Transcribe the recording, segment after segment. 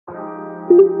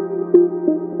Hey,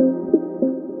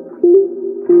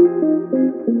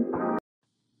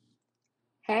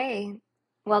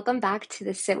 welcome back to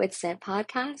the Sit with Snit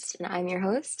podcast, and I'm your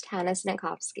host, Hannah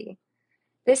Snitkovsky.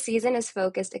 This season is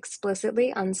focused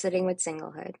explicitly on sitting with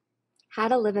singlehood, how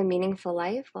to live a meaningful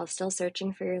life while still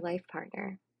searching for your life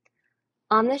partner.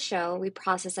 On this show, we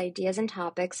process ideas and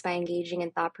topics by engaging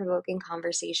in thought-provoking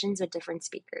conversations with different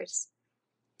speakers.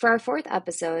 For our fourth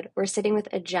episode, we're sitting with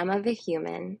a gem of a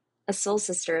human, a soul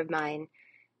sister of mine,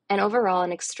 and overall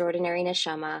an extraordinary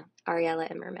neshama,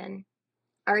 Ariella Immerman.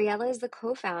 Ariella is the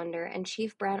co-founder and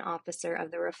chief brand officer of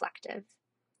The Reflective,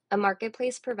 a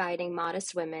marketplace providing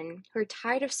modest women who are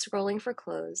tired of scrolling for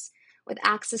clothes with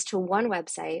access to one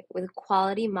website with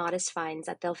quality modest finds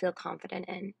that they'll feel confident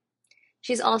in.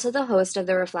 She's also the host of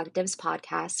The Reflective's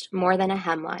podcast, More Than a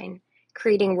Hemline,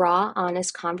 creating raw,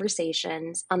 honest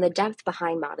conversations on the depth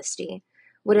behind modesty,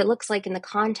 what it looks like in the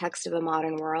context of a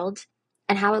modern world,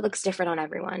 and how it looks different on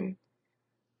everyone.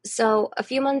 So, a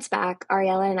few months back,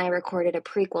 Ariella and I recorded a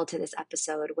prequel to this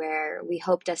episode where we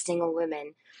hoped as single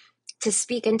women to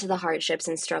speak into the hardships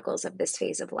and struggles of this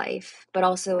phase of life, but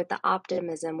also with the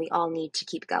optimism we all need to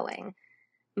keep going.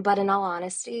 But in all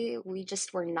honesty, we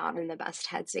just were not in the best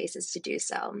headspaces to do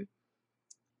so.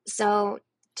 So,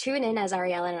 tune in as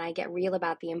Ariella and I get real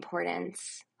about the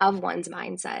importance of one's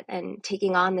mindset and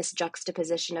taking on this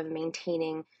juxtaposition of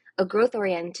maintaining a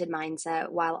growth-oriented mindset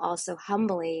while also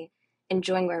humbly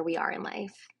enjoying where we are in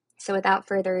life. So without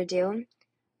further ado,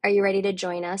 are you ready to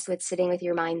join us with Sitting with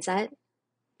Your Mindset?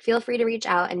 Feel free to reach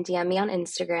out and DM me on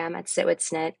Instagram at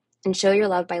SitWithSnit and show your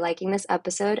love by liking this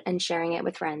episode and sharing it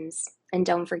with friends. And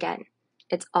don't forget,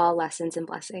 it's all lessons and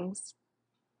blessings.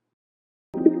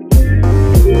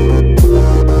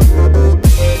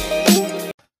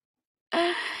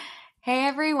 Hey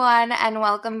everyone, and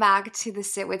welcome back to the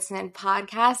Sit with Snit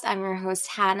podcast. I'm your host,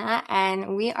 Hannah,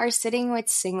 and we are sitting with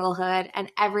singlehood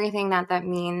and everything that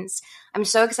means. I'm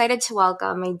so excited to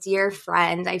welcome my dear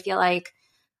friend. I feel like,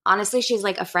 honestly, she's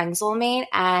like a friend soulmate,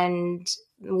 and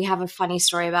we have a funny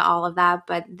story about all of that,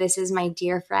 but this is my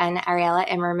dear friend, Ariella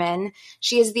Immerman.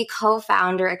 She is the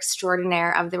co-founder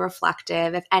extraordinaire of The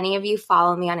Reflective. If any of you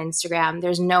follow me on Instagram,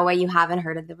 there's no way you haven't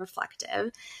heard of The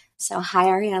Reflective. So hi,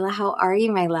 Ariella. How are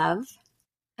you, my love?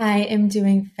 I am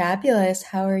doing fabulous.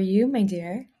 How are you, my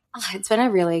dear? Oh, it's been a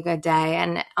really good day.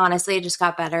 And honestly, it just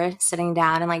got better sitting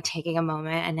down and like taking a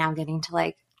moment and now getting to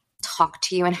like talk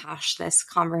to you and hash this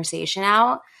conversation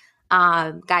out.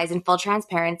 Guys, in full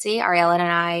transparency, Ariella and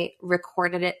I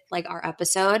recorded it like our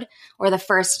episode or the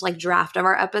first like draft of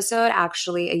our episode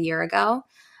actually a year ago.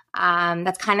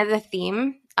 That's kind of the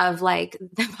theme of like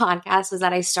the podcast is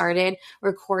that I started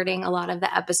recording a lot of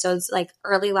the episodes like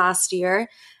early last year.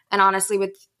 And honestly,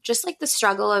 with just like the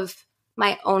struggle of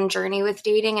my own journey with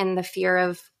dating and the fear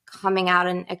of coming out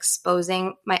and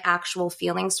exposing my actual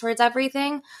feelings towards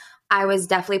everything, I was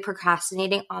definitely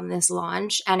procrastinating on this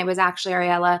launch. And it was actually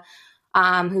Ariella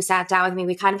who sat down with me.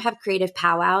 We kind of have creative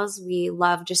powwows. We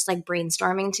love just like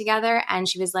brainstorming together. And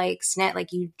she was like, Snit,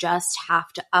 like you just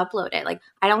have to upload it. Like,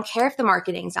 I don't care if the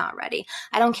marketing's not ready.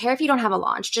 I don't care if you don't have a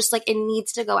launch. Just like it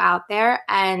needs to go out there.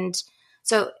 And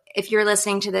so if you're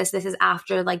listening to this, this is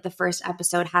after like the first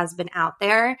episode has been out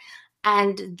there.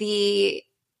 And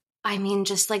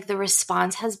just like the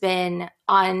response has been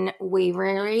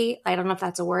unwavering. I don't know if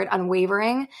that's a word,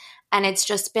 unwavering. And it's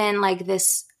just been like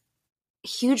this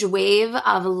huge wave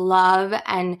of love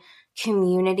and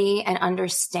community and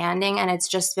understanding. And it's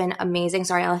just been amazing.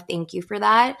 So Ariella, thank you for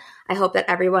that. I hope that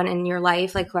everyone in your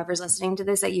life, like whoever's listening to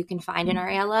this, that you can find in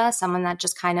Ariella, someone that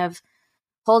just kind of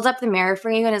holds up the mirror for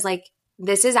you and is like,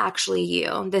 this is actually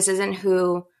you. This isn't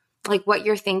who, like what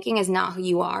you're thinking is not who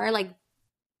you are. Like,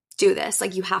 do this.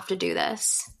 Like, you have to do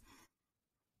this.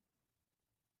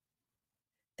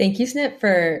 Thank you, Snit,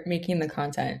 for making the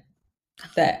content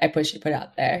that I put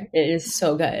out there. It is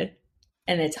so good.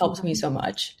 And it's helped me so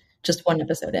much. Just one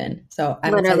episode in. So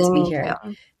I'm excited to be here. Too.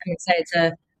 I'm excited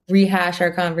to rehash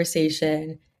our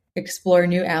conversation, explore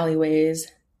new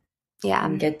alleyways,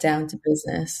 and get down to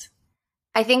business.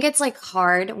 I think it's like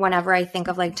hard whenever I think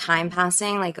of like time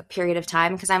passing, like a period of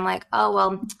time, because I'm like, oh,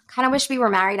 well, kind of wish we were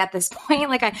married at this point.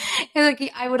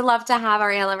 I would love to have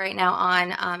Ariella right now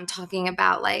on talking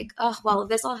about like, oh, well,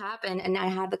 this all happened. And I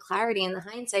had the clarity and the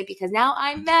hindsight because now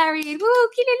I'm married, woo,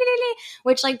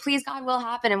 which like, please God will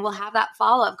happen. And we'll have that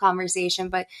follow-up conversation.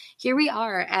 But here we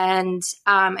are. And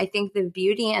I think the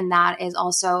beauty in that is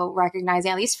also recognizing,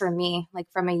 at least for me,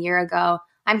 like from a year ago,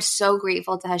 I'm so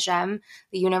grateful to Hashem,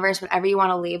 the universe, whatever you want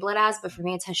to label it as, but for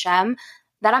me, it's Hashem,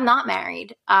 that I'm not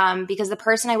married because the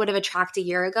person I would have attracted a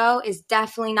year ago is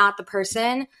definitely not the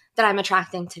person that I'm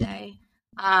attracting today.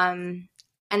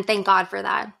 And thank God for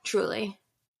that. Truly,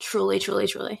 truly, truly,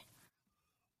 truly.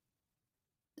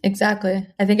 Exactly.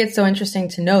 I think it's so interesting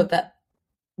to note that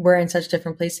we're in such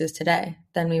different places today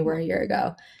than we were a year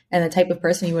ago. And the type of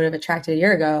person you would have attracted a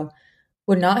year ago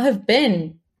would not have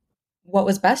been what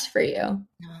was best for you.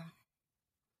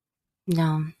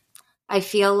 No. I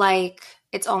feel like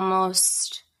it's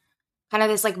almost kind of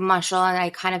this like muscle, and I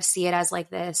kind of see it as like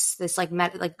this like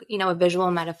a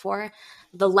visual metaphor.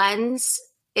 The lens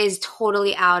is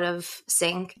totally out of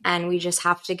sync, and we just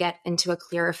have to get into a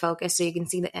clearer focus so you can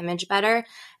see the image better.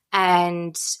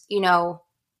 And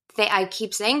I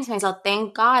keep saying to myself,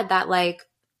 thank God that like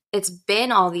it's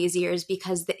been all these years,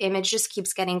 because the image just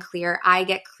keeps getting clear. I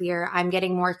get clear. I'm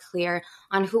getting more clear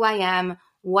on who I am,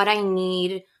 what I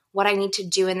need to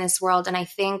do in this world. And I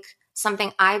think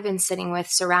something I've been sitting with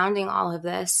surrounding all of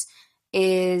this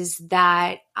is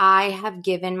that I have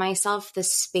given myself the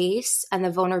space and the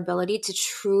vulnerability to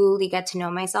truly get to know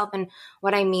myself. And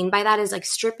what I mean by that is like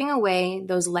stripping away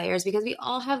those layers, because we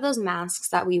all have those masks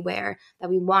that we wear that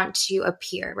we want to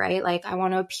appear, right? Like I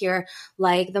want to appear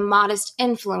like the modest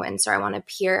influencer. I want to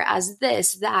appear as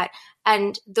this, that,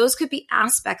 and those could be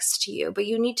aspects to you, but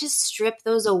you need to strip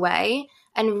those away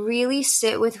and really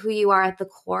sit with who you are at the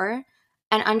core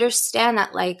and understand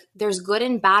that like there's good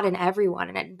and bad in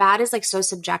everyone. And bad is like so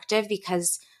subjective,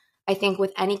 because I think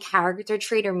with any character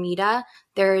trait or meta,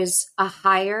 there's a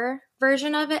higher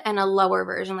version of it and a lower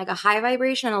version, like a high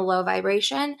vibration and a low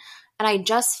vibration. And I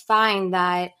just find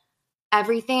that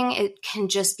everything, it can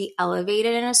just be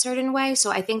elevated in a certain way.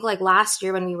 So I think like last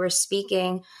year when we were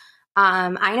speaking,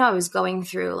 I know I was going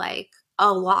through like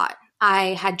a lot.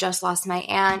 I had just lost my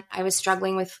aunt. I was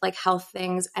struggling with like health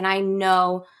things. And I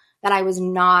know that I was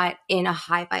not in a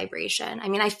high vibration. I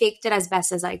mean, I faked it as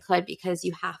best as I could, because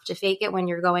you have to fake it when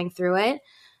you're going through it.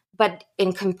 But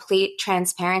in complete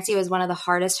transparency, it was one of the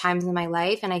hardest times in my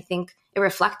life. And I think it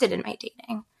reflected in my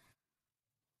dating.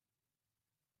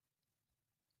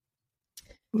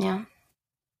 Yeah.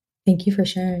 Thank you for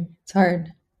sharing. It's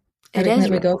hard. It is.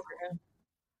 We go for.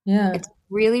 Yeah. It's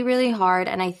really, really hard.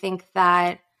 And I think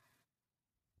that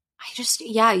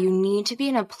you need to be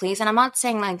in a place, and I'm not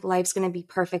saying like life's going to be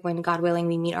perfect when God willing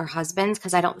we meet our husbands,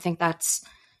 because I don't think that's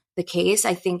the case.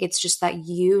 I think it's just that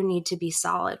you need to be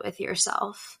solid with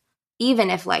yourself,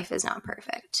 even if life is not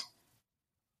perfect.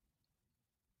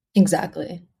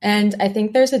 Exactly. And I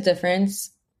think there's a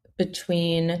difference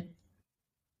between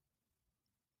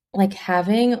like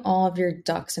having all of your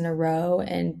ducks in a row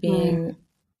and being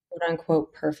quote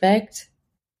unquote perfect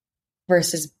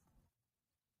versus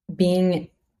being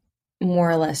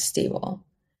more or less stable.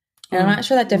 And I'm not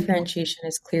sure that differentiation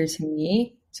is clear to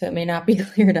me, so it may not be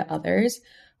clear to others,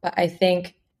 but I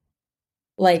think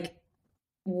like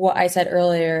what I said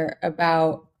earlier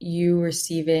about you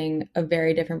receiving a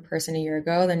very different person a year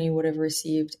ago than you would have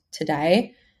received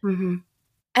today. Mm-hmm.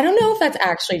 I don't know if that's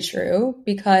actually true,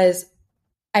 because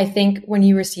I think when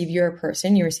you receive your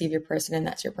person, you receive your person and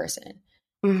that's your person.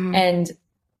 Mm-hmm. And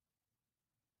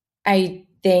I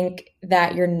think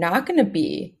that you're not going to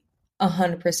be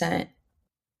 100%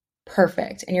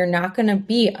 perfect, and you're not going to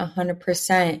be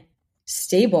 100%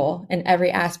 stable in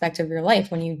every aspect of your life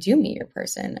when you do meet your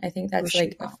person. I think that's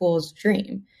like a fool's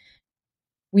dream.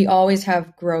 We always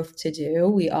have growth to do.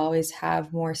 We always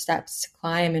have more steps to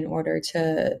climb in order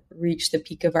to reach the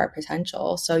peak of our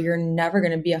potential. So you're never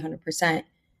going to be 100%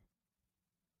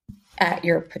 at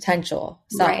your potential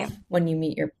self when you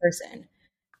meet your person.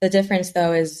 The difference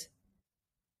though is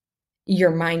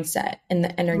your mindset and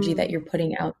the energy that you're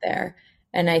putting out there.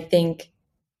 And I think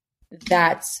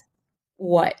that's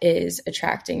what is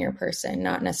attracting your person,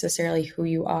 not necessarily who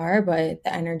you are, but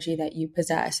the energy that you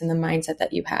possess and the mindset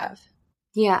that you have.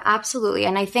 Yeah, absolutely.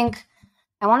 And I think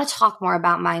I want to talk more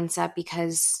about mindset,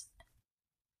 because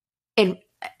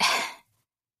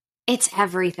it's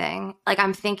everything. Like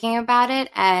I'm thinking about it,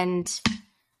 and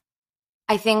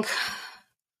I think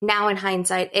now in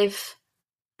hindsight,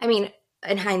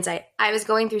 I was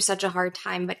going through such a hard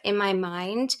time, but in my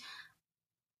mind,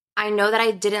 I know that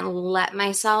I didn't let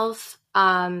myself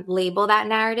label that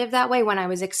narrative that way when I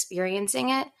was experiencing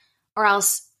it, or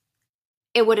else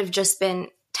it would have just been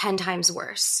 10 times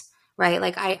worse, right?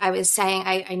 Like I was saying,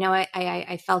 I know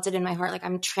I felt it in my heart, like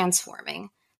I'm transforming.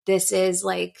 This is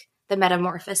like the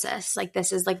metamorphosis. Like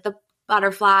this is like the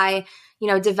butterfly,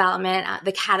 development.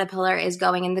 The caterpillar is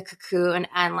going in the cocoon,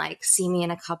 and like see me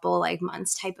in a couple like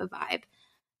months type of vibe.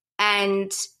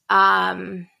 And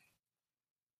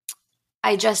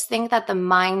I just think that the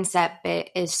mindset bit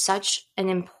is such an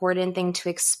important thing to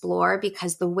explore,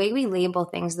 because the way we label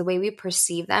things, the way we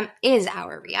perceive them is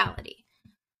our reality.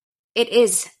 It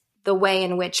is the way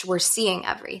in which we're seeing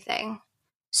everything.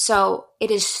 So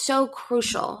it is so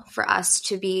crucial for us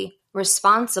to be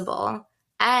responsible,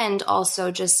 and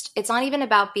also just, it's not even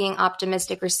about being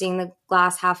optimistic or seeing the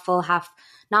glass half full, half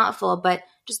not full, but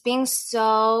just being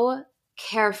so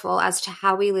careful as to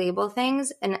how we label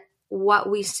things and what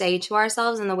we say to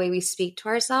ourselves and the way we speak to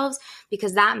ourselves,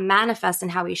 because that manifests in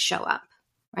how we show up,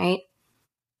 right?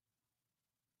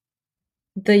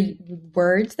 The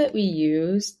words that we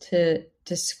use to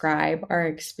describe our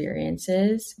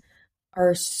experiences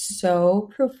are so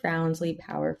profoundly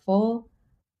powerful.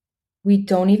 We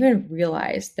don't even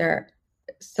realize their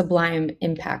sublime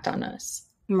impact on us.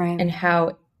 Right. And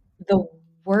how the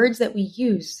words that we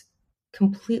use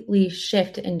completely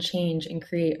shift and change and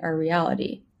create our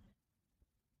reality.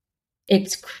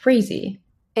 It's crazy.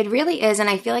 It really is. And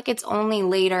I feel like it's only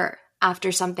later,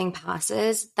 after something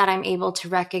passes, that I'm able to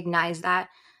recognize that.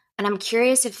 And I'm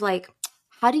curious if, like,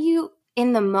 how do you,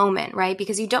 in the moment, right?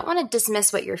 Because you don't want to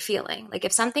dismiss what you're feeling. Like,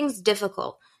 if something's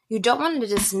difficult, you don't want to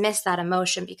dismiss that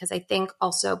emotion, because I think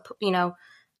also,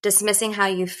 dismissing how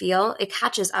you feel, it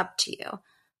catches up to you.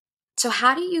 So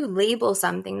how do you label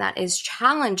something that is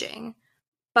challenging,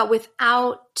 but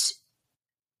without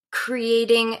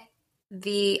creating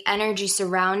the energy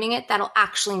surrounding it that'll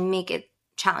actually make it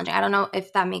challenging? I don't know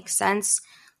if that makes sense.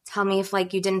 Tell me if,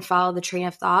 like, you didn't follow the train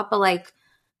of thought, but, like,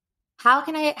 how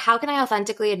can I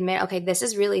authentically admit, okay, this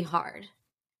is really hard,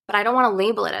 but I don't want to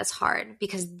label it as hard,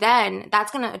 because then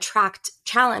that's going to attract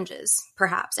challenges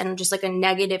perhaps, and just like a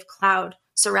negative cloud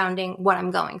surrounding what I'm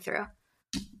going through.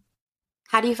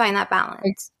 How do you find that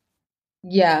balance?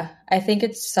 Yeah, I think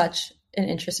it's such an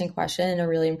interesting question and a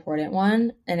really important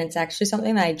one. And it's actually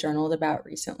something that I journaled about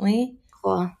recently.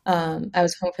 Cool. I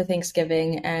was home for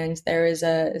Thanksgiving, and there was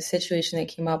a situation that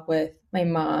came up with my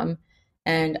mom,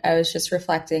 and I was just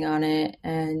reflecting on it,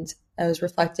 and I was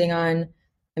reflecting on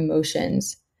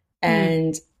emotions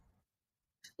and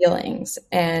feelings.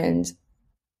 And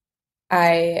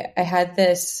I had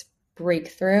this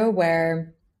breakthrough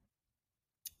where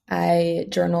I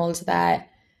journaled that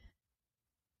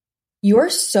you're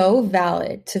so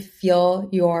valid to feel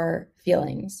your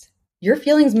feelings. Your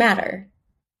feelings matter.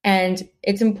 And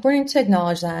it's important to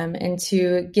acknowledge them and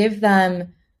to give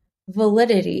them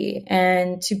validity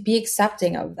and to be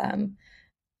accepting of them.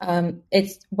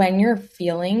 It's when your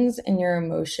feelings and your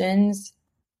emotions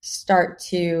start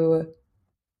to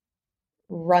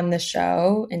run the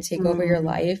show and take over your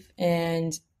life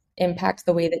and impact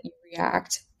the way that you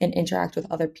react and interact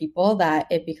with other people, that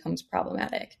it becomes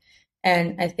problematic.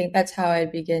 And I think that's how I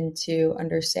begin to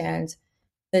understand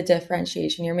the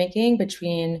differentiation you're making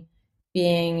between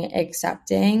being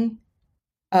accepting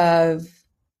of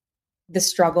the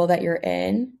struggle that you're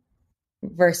in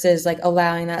versus like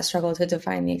allowing that struggle to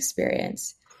define the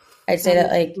experience. I'd say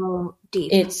that like so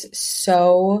deep. It's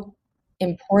so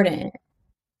important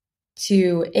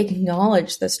to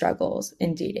acknowledge the struggles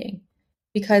in dating,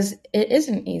 because it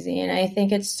isn't easy. And I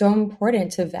think it's so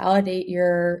important to validate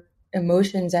your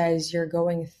emotions as you're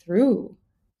going through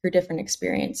your different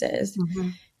experiences.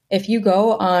 If you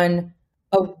go on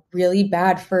a really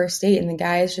bad first date and the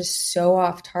guy is just so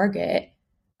off target,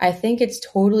 I think it's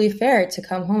totally fair to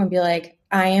come home and be like,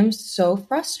 I am so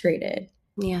frustrated.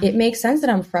 Yeah. It makes sense that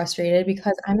I'm frustrated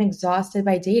because I'm exhausted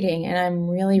by dating and I'm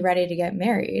really ready to get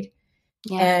married.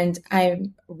 Yeah. And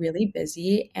I'm really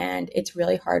busy, and it's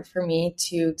really hard for me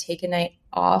to take a night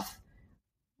off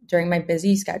during my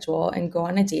busy schedule and go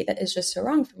on a date that is just so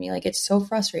wrong for me. Like, it's so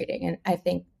frustrating. And I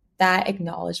think that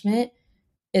acknowledgement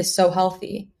is so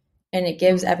healthy, and it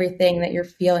gives everything that you're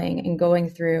feeling and going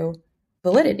through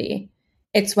validity.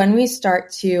 It's when we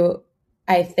start to,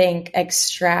 I think,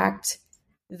 extract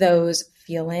those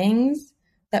feelings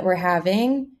that we're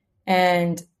having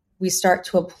and we start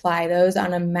to apply those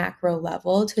on a macro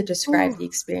level to describe the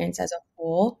experience as a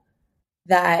whole,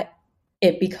 that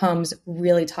it becomes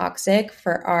really toxic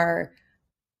for our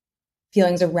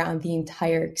feelings around the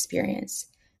entire experience.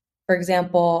 For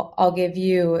example, I'll give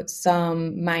you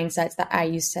some mindsets that I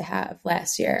used to have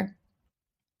last year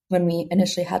when we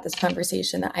initially had this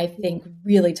conversation that I think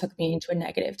really took me into a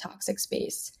negative, toxic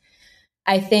space.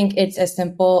 I think it's as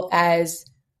simple as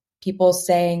people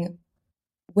saying,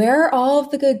 where are all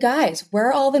of the good guys? Where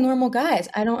are all the normal guys?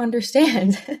 I don't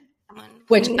understand.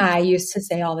 Which I used to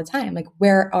say all the time, like,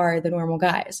 where are the normal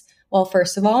guys? Well,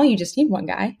 first of all, you just need one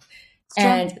guy.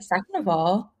 And second of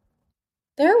all,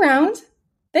 they're around.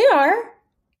 They are.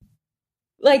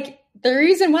 Like, the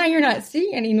reason why you're not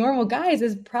seeing any normal guys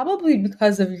is probably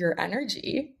because of your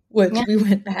energy, which we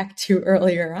went back to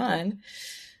earlier on.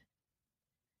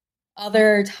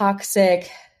 Other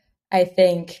toxic, I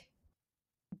think,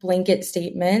 blanket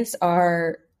statements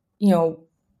are,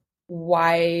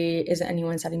 why isn't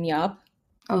anyone setting me up?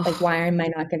 Oh. Like, why am I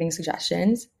not getting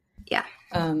suggestions? Yeah.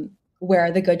 Where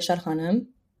are the good shadchanim?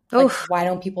 Like, why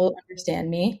don't people understand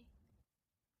me?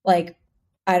 Like,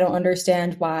 I don't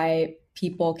understand why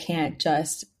people can't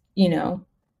just, you know,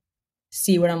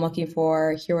 see what I'm looking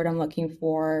for, hear what I'm looking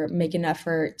for, make an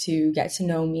effort to get to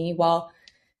know me. Well,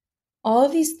 all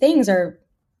of these things are,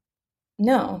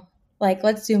 no, like,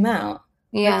 let's zoom out.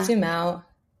 Yeah. Let's zoom out.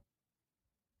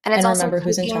 And it's also remember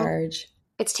who's in charge.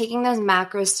 It's taking those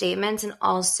macro statements and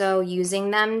also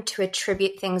using them to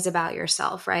attribute things about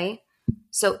yourself, right?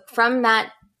 So from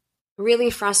that really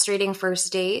frustrating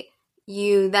first date,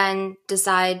 you then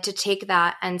decide to take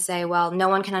that and say, well, no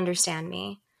one can understand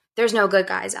me. There's no good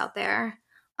guys out there.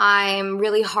 I'm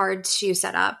really hard to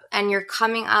set up. And you're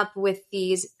coming up with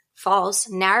these false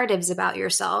narratives about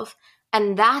yourself.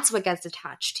 And that's what gets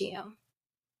attached to you.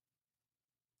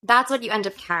 That's what you end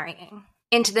up carrying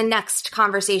into the next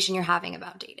conversation you're having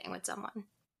about dating with someone.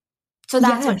 So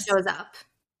that's what shows up.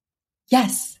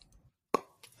 Yes.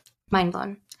 Mind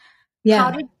blown.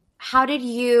 Yeah. How did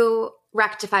you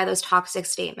rectify those toxic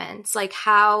statements? Like,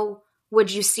 how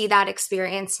would you see that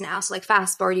experience now? So like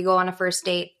fast forward, you go on a first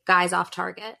date, guy's off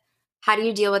target. How do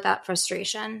you deal with that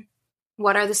frustration?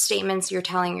 What are the statements you're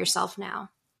telling yourself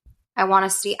now? I want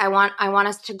us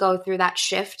to go through that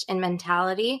shift in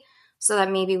mentality so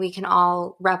that maybe we can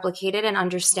all replicate it and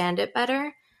understand it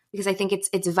better, because I think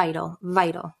it's vital.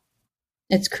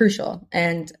 It's crucial.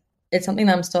 And it's something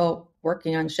that I'm still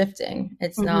working on shifting.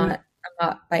 It's I'm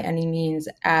not by any means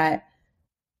at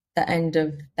the end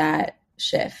of that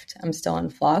shift. I'm still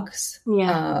in flux.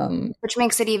 Yeah. Which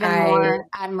makes it even more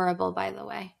admirable, by the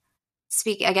way.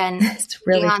 Speaking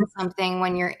really on something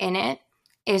when you're in it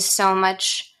is so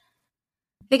much.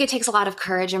 I think it takes a lot of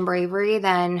courage and bravery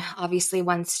than obviously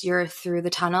once you're through the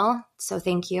tunnel. So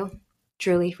thank you,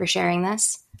 truly, for sharing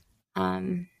this. It's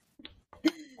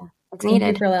needed.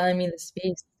 Thank you for allowing me the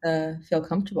space to feel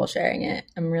comfortable sharing it.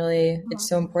 It's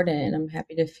so important. I'm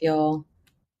happy to feel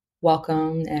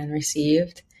welcomed and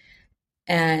received.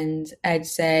 And I'd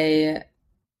say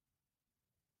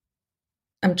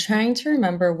I'm trying to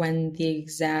remember when the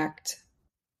exact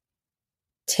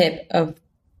tip of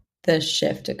the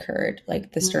shift occurred,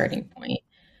 like the starting point.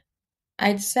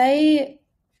 I'd say,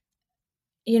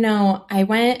 I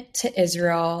went to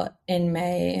Israel in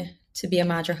May to be a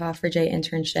Madracha for J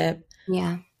internship.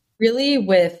 Yeah. Really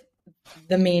with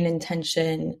the main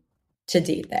intention to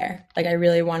date there. Like, I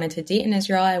really wanted to date in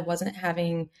Israel. I wasn't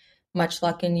having much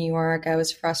luck in New York. I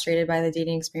was frustrated by the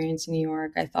dating experience in New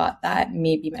York. I thought that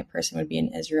maybe my person would be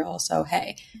in Israel. So,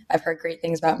 hey, I've heard great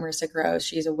things about Marissa Gross.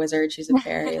 She's a wizard. She's a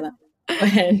fairy. Let me go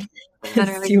ahead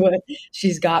and see what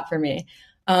she's got for me.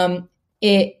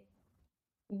 It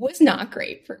was not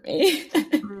great for me.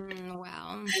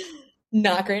 Wow.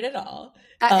 Not great at all.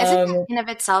 Isn't that in of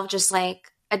itself just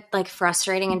like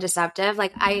frustrating and deceptive?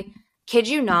 Like, I kid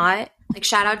you not, like,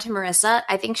 shout out to Marissa.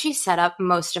 I think she set up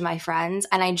most of my friends,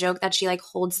 and I joke that she like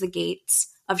holds the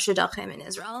gates of shidduchim in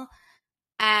Israel.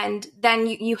 And then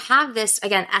you have this,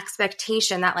 again,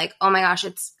 expectation that like, oh my gosh,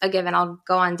 it's a given. I'll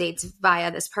go on dates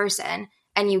via this person.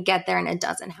 And you get there and it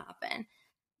doesn't happen.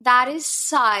 That is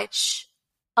such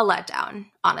a letdown,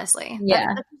 honestly.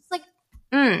 Yeah. It's like,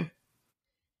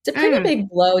 It's a pretty big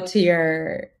blow to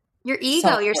your ego,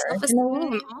 self-worth, your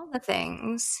self-esteem, all the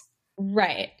things.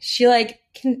 Right. She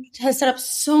has set up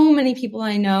so many people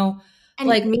I know. And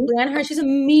like Leanne, she's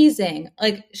amazing.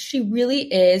 Like, she really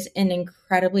is an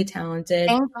incredibly talented.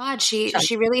 Thank God she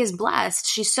really is blessed.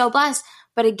 She's so blessed.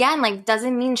 But again, like,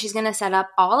 doesn't mean she's going to set up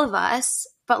all of us.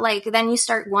 But like, then you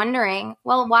start wondering,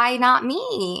 well, why not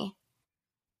me?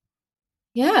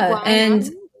 Yeah. Why and,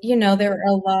 there were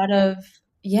a lot of,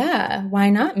 why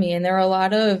not me? And there were a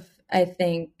lot of, I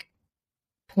think,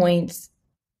 points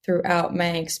throughout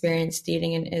my experience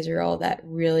dating in Israel that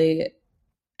really,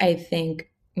 I think,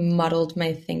 muddled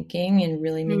my thinking and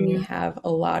really made me have a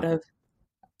lot of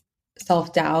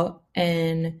self-doubt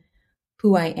in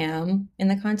who I am in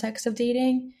the context of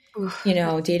dating.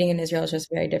 Dating in Israel is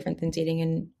just very different than dating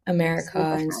in America.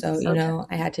 And so,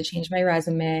 I had to change my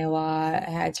resume a lot. I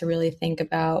had to really think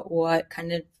about what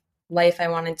kind of life I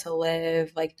wanted to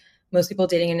live. Like, most people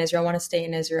dating in Israel want to stay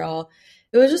in Israel.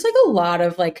 It was just like a lot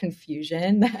of like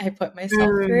confusion that I put myself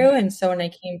through. And so when I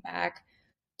came back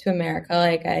to America,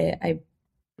 like I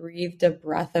breathed a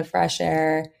breath of fresh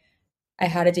air. I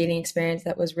had a dating experience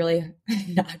that was really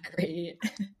not great.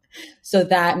 So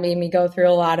that made me go through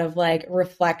a lot of like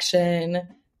reflection.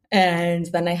 And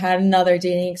then I had another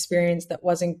dating experience that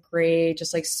wasn't great,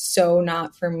 just like so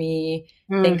not for me.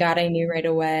 Thank God I knew right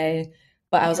away.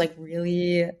 But I was like,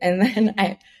 really? And then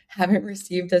I haven't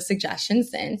received a suggestion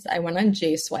since. I went on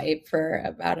JSwipe for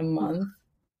about a month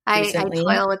recently. I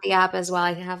toil with the app as well.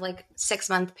 I have like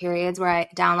 6-month periods where I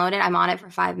download it. I'm on it for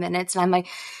 5 minutes and I'm like,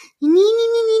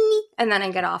 and then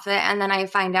I get off it. And then I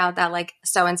find out that like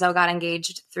so-and-so got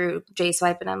engaged through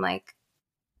JSwipe and I'm like.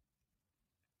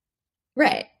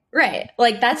 Right.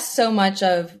 Like that's so much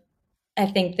of, I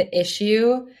think, the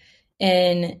issue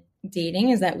in dating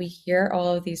is that we hear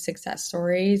all of these success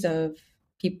stories of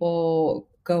people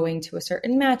going to a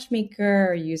certain matchmaker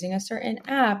or using a certain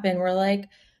app and we're like,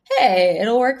 hey,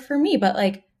 it'll work for me. But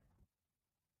like,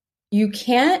 you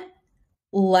can't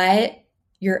let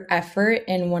your effort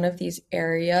in one of these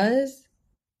areas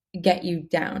get you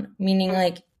down. Meaning,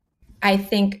 like, I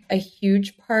think a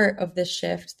huge part of the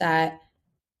shift that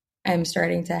I'm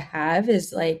starting to have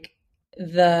is like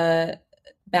the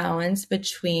balance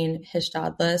between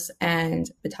Hishtadlis and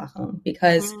Bitachon.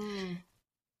 Because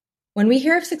when we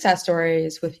hear of success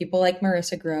stories with people like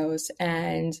Marissa Gross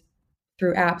and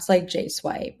through apps like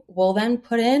JSwipe, we'll then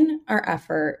put in our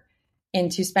effort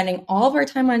into spending all of our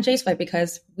time on JSwipe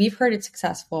because we've heard it's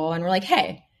successful and we're like,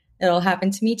 hey, it'll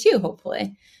happen to me too,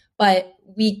 hopefully. But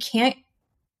we can't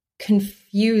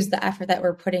confuse the effort that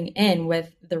we're putting in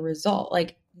with the result.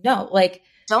 Like, no, like,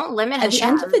 don't limit at the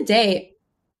end of the day,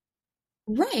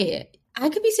 right, I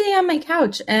could be sitting on my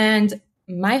couch and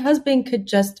my husband could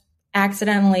just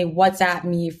accidentally WhatsApp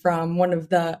me from one of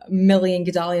the million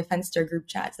Gedalia Fenster group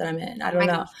chats that I'm in. I don't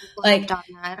know. Like,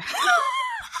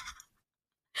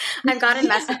 I've gotten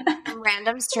messages from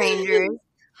random strangers.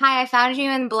 Hi, I found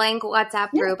you in blank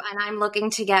WhatsApp group and I'm looking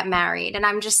to get married. And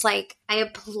I'm just like, I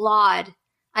applaud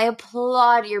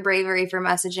your bravery for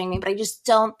messaging me, but I just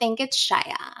don't think it's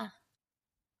Shia.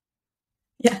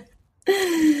 Yeah,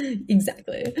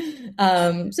 exactly.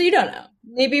 So you don't know.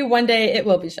 Maybe one day it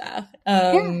will be Shia.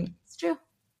 Yeah, it's true.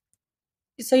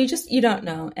 So you don't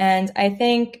know. And I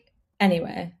think,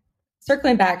 anyway,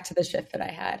 circling back to the shift that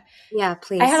I had. Yeah,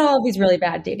 please. I had all of these really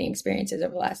bad dating experiences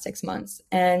over the last 6 months.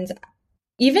 And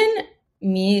even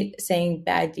me saying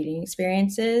bad dating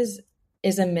experiences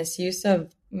is a misuse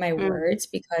of my words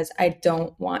because I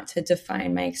don't want to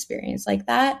define my experience like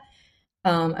that.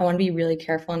 I want to be really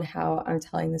careful in how I'm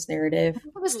telling this narrative. I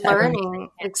think it was learning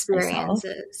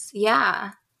experiences.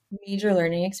 Yeah. Major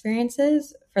learning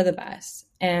experiences for the best.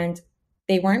 And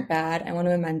they weren't bad. I want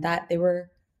to amend that. They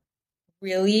were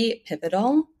really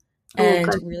pivotal and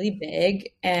really big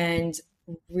and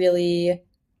really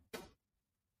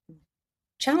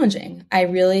challenging. I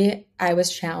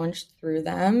was challenged through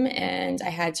them and I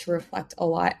had to reflect a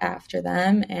lot after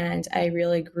them. And I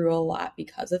really grew a lot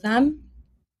because of them.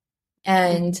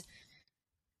 And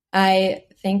I,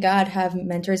 thank God, have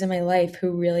mentors in my life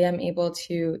who really I'm able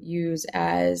to use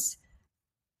as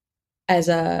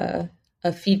a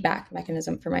feedback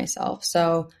mechanism for myself.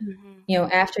 So,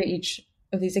 after each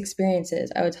of these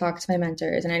experiences, I would talk to my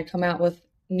mentors and I'd come out with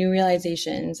new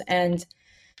realizations. And,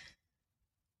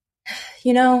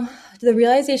 the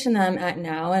realization that I'm at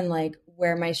now and like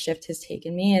where my shift has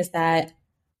taken me is that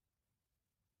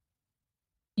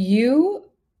you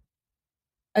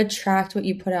attract what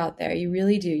you put out there. You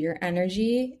really do. Your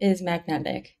energy is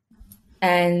magnetic.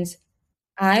 And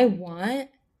I want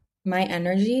my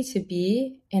energy to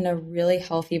be in a really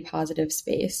healthy, positive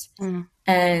space.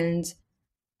 And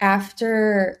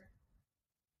after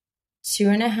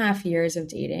 2.5 years of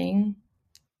dating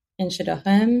in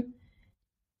Shidduchim,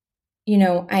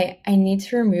 I need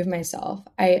to remove myself.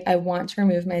 I want to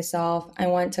remove myself. I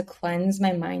want to cleanse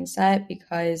my mindset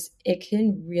because it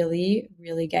can really,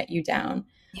 really get you down.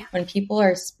 Yeah. When people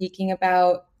are speaking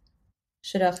about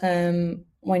Shidduchim,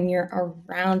 when you're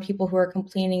around people who are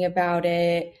complaining about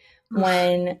it,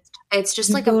 when it's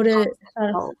just like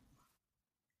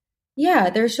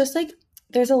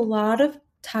there's a lot of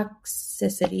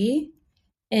toxicity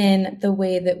in the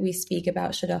way that we speak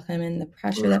about Shidduchim and the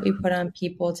pressure that we put on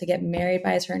people to get married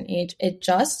by a certain age. It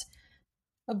just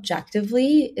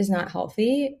objectively is not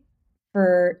healthy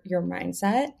for your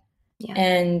mindset. Yeah.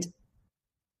 And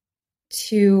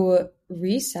to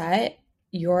reset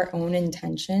your own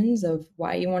intentions of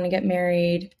why you want to get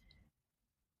married,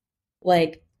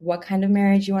 like what kind of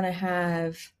marriage you want to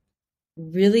have,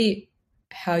 really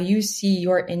how you see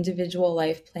your individual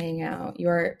life playing out,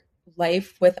 your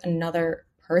life with another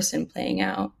person playing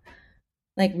out,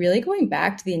 like really going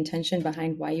back to the intention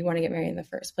behind why you want to get married in the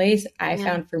first place, I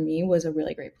found for me was a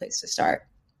really great place to start.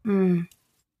 That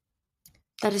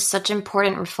is such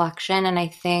important reflection. And I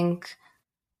think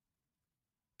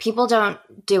people don't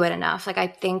do it enough. Like, I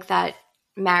think that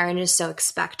marriage is so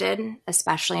expected,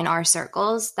 especially in our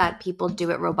circles, that people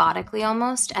do it robotically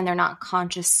almost, and they're not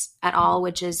conscious at all,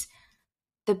 which is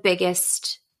the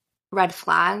biggest red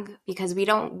flag, because we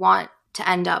don't want to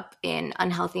end up in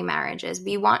unhealthy marriages.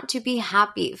 We want to be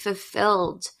happy,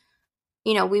 fulfilled.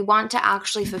 We want to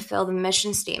actually fulfill the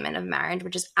mission statement of marriage,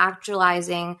 which is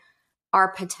actualizing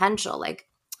our potential. Like,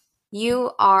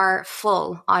 you are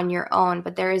full on your own,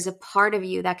 but there is a part of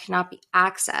you that cannot be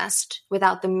accessed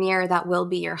without the mirror that will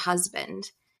be your husband.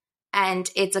 And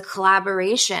it's a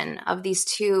collaboration of these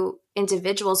two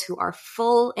individuals who are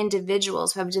full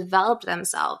individuals who have developed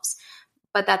themselves,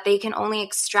 but that they can only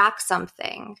extract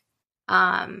something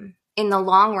in the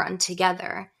long run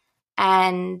together.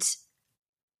 And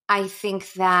I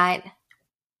think that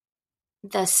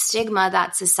the stigma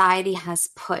that society has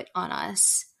put on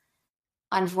us,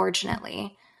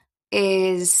 unfortunately,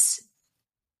 is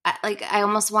like, I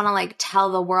almost want to like tell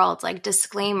the world, like,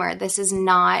 disclaimer, this is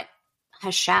not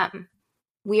Hashem.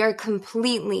 We are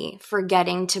completely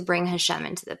forgetting to bring Hashem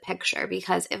into the picture,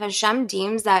 because if Hashem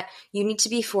deems that you need to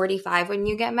be 45 when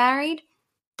you get married,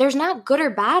 there's not good or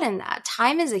bad in that.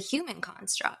 Time is a human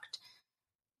construct.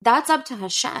 That's up to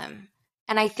Hashem.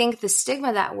 And I think the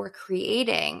stigma that we're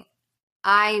creating,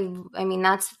 I mean,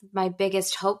 that's my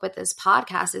biggest hope with this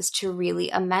podcast, is to really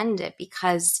amend it,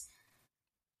 because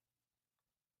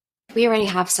we already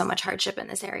have so much hardship in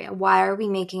this area. Why are we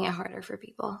making it harder for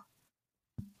people?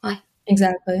 Why?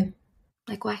 Exactly.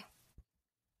 Like, why?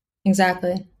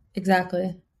 Exactly.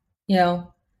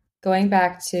 Going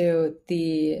back to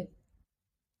the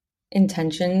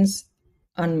intentions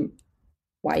on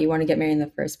why you want to get married in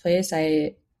the first place,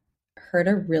 I heard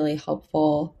a really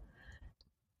helpful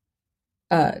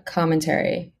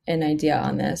commentary and idea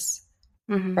on this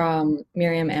from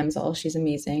Miriam Amzal. She's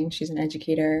amazing. She's an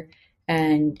educator,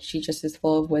 and she just is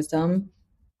full of wisdom.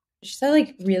 She said,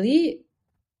 like, really,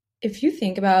 if you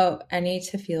think about any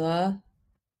tefillah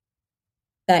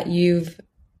that you've,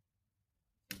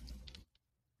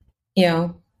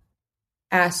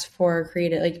 asked for,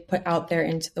 created, like, put out there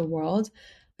into the world,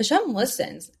 Hashem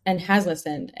listens and has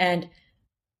listened and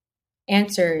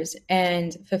answers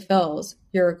and fulfills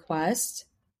your request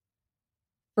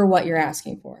for what you're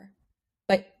asking for.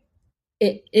 But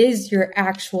it is your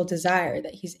actual desire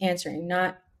that he's answering,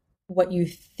 not what you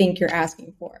think you're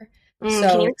asking for. So,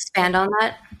 can you expand on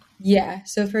that? Yeah.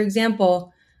 So, for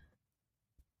example,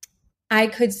 I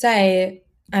could say,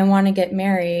 I want to get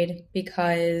married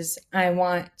because I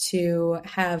want to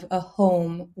have a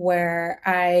home where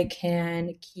I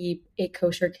can keep a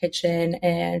kosher kitchen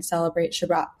and celebrate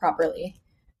Shabbat properly.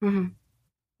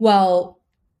 Well,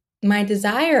 my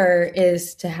desire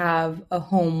is to have a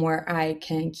home where I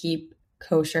can keep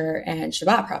kosher and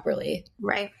Shabbat properly.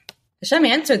 Right. Hashem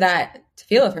answered that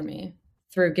tefillah for me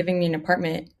through giving me an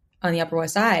apartment on the Upper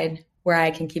West Side where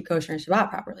I can keep kosher and Shabbat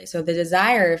properly. So the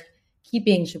desire of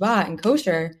keeping Shabbat and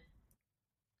kosher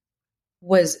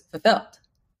was fulfilled.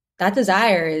 That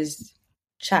desire is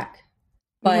check.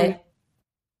 But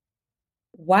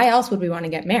why else would we want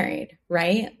to get married,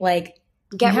 right? Like,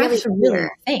 you have to really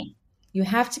think. You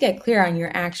have to get clear on your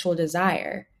actual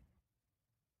desire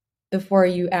before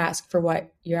you ask for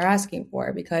what you're asking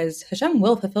for, because Hashem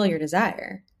will fulfill your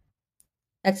desire.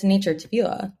 That's the nature of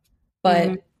tefillah.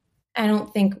 But I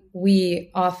don't think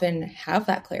we often have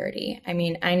that clarity. I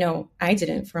mean, I know I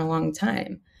didn't for a long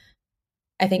time.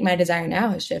 I think my desire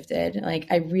now has shifted. Like,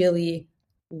 I really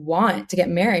want to get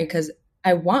married because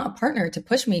I want a partner to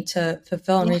push me to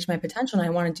fulfill and reach my potential. And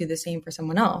I want to do the same for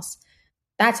someone else.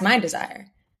 That's my desire.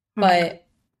 But,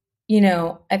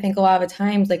 I think a lot of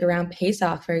times, like around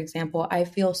Pesach, for example, I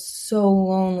feel so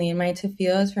lonely, and my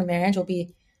tefillahs for marriage will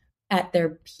be at their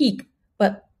peak,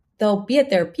 but they'll be at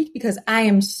their peak because I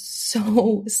am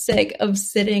so sick of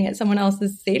sitting at someone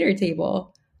else's Seder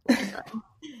table.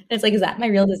 It's like, is that my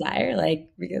real desire? Like,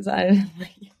 because I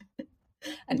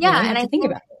and I think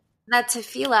about it. That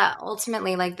tefillah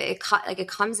ultimately, like, it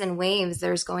comes in waves.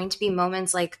 There's going to be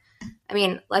moments like, I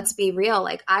mean, let's be real.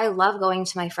 Like, I love going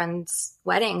to my friends'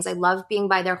 weddings. I love being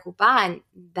by their chuppah, and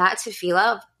that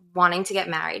tefillah of wanting to get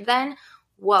married then,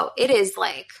 whoa, it is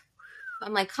like,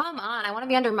 I'm like, come on, I want to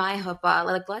be under my chuppah.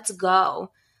 Like, let's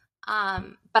go.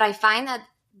 But I find that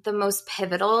the most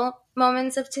pivotal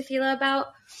moments of tefillah about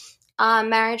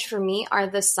marriage for me are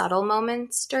the subtle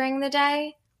moments during the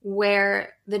day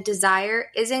where the desire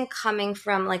isn't coming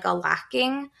from like a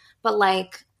lacking, but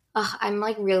like, I'm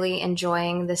like really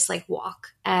enjoying this like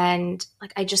walk, and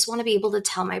like I just want to be able to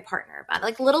tell my partner about it.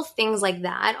 Like little things like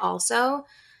that also.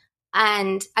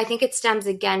 And I think it stems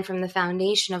again from the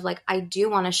foundation of like, I do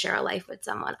want to share a life with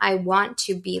someone. I want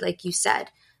to be, like you said,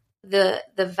 the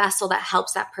vessel that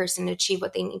helps that person achieve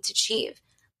what they need to achieve.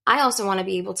 I also want to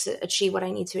be able to achieve what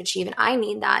I need to achieve, and I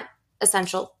need that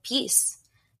essential piece.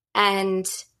 And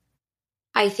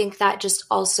I think that just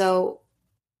also,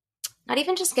 not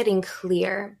even just getting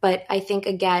clear, but I think,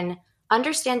 again,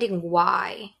 understanding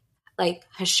why, like,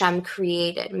 Hashem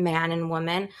created man and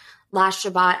woman. Last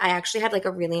Shabbat, I actually had like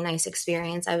a really nice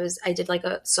experience. I did like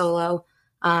a solo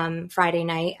Friday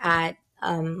night at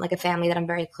like a family that I'm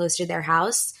very close to, their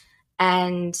house.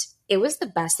 And it was the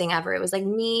best thing ever. It was like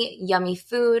me, yummy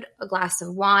food, a glass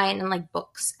of wine, and like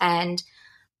books. And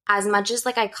as much as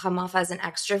like I come off as an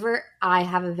extrovert, I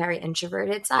have a very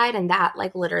introverted side, and that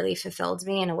like literally fulfilled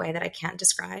me in a way that I can't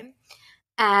describe.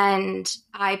 And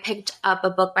I picked up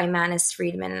a book by Manis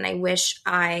Friedman, and I wish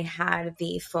I had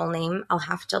the full name. I'll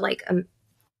have to like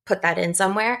put that in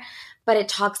somewhere. But it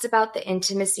talks about the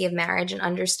intimacy of marriage and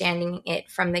understanding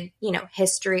it from the, you know,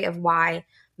 history of why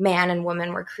man and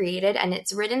woman were created. And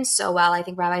it's written so well. I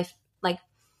think Rabbi like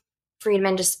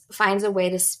Friedman just finds a way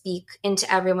to speak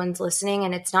into everyone's listening,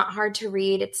 and it's not hard to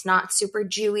read. It's not super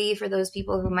Jewy for those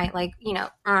people who might like, you know,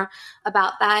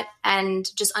 about that, and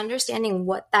just understanding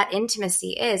what that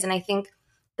intimacy is. And I think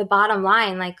the bottom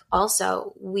line, like,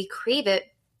 also we crave it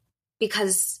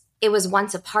because it was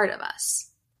once a part of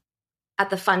us at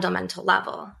the fundamental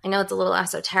level. I know it's a little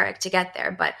esoteric to get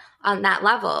there, but on that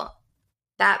level,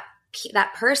 that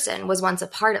person was once a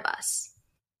part of us.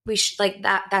 We like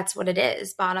that. That's what it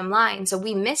is, bottom line. So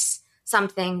we miss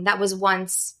something that was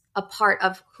once a part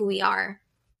of who we are.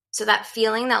 So that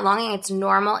feeling, that longing, it's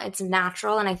normal, it's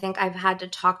natural. And I think I've had to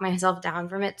talk myself down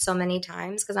from it so many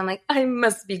times because I'm like, I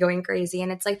must be going crazy.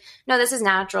 And it's like, no, this is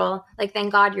natural. Like,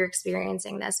 thank God you're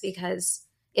experiencing this, because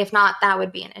if not, that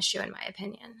would be an issue in my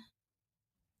opinion.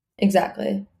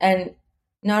 Exactly. And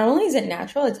not only is it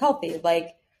natural, it's healthy.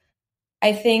 Like,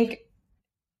 I think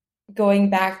going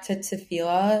back to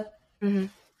tefillah,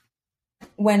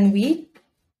 when we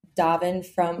daven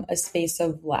from a space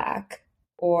of lack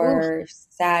or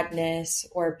sadness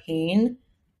or pain,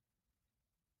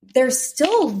 they're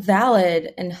still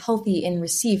valid and healthy and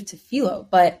received tefillah.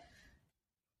 But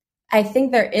I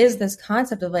think there is this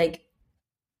concept of like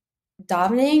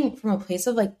davening from a place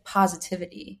of like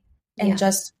positivity and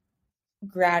just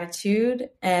gratitude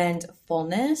and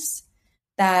fullness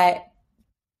that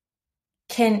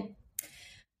can,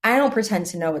 I don't pretend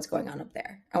to know what's going on up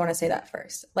there. I want to say that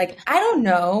first. Like, I don't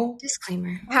know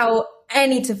disclaimer how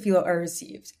any tefillah are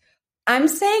received. I'm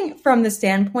saying from the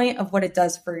standpoint of what it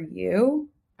does for you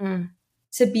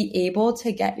to be able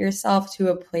to get yourself to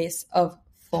a place of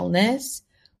fullness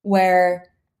where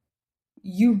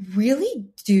you really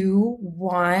do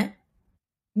want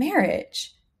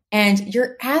marriage and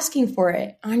you're asking for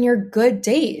it on your good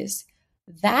days.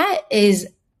 That is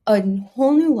a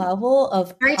whole new level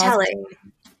of very telling.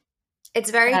 It's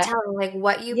very telling, like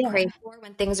what you pray for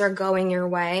when things are going your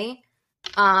way.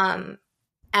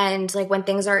 And like when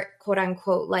things are quote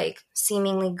unquote like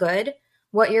seemingly good,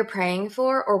 what you're praying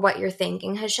for or what you're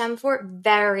thanking Hashem for,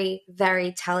 very,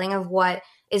 very telling of what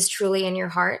is truly in your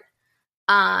heart.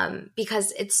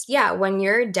 Because it's, when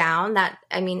you're down, that,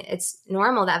 I mean, it's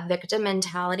normal, that victim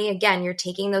mentality. Again, you're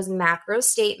taking those macro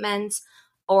statements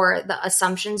or the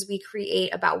assumptions we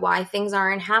create about why things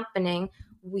aren't happening.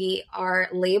 We are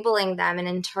labeling them and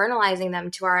internalizing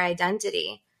them to our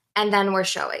identity. And then we're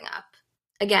showing up.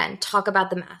 Again, talk about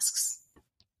the masks.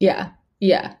 Yeah.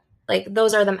 Like,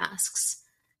 those are the masks.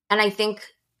 And I think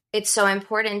it's so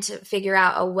important to figure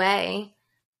out a way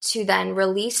to then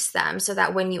release them so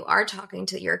that when you are talking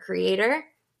to your creator,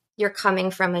 you're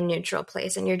coming from a neutral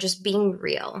place and you're just being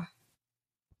real.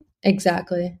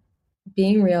 Exactly.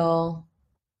 Being real,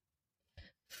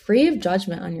 free of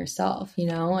judgment on yourself. You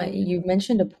know, you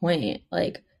mentioned a point,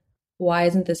 like, why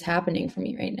isn't this happening for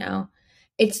me right now?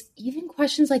 It's even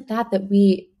questions like that that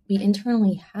we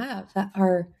internally have that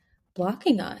are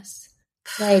blocking us.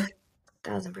 Like,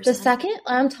 1000%. The second,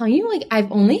 I'm telling you, like,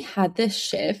 I've only had this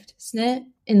shift, Snit,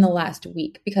 in the last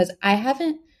week because I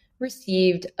haven't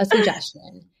received a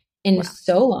suggestion in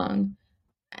so long.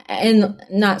 And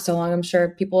not so long. I'm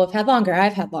sure people have had longer.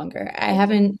 I've had longer. I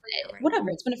haven't, whatever.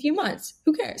 It's been a few months.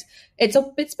 Who cares? It's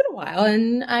been a while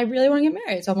and I really want to get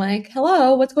married. So I'm like,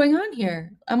 hello, what's going on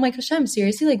here? I'm like, Hashem,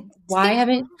 seriously? Like, why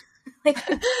haven't, like,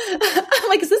 I'm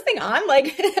like, is this thing on?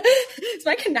 Like, is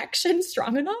my connection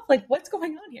strong enough? Like, what's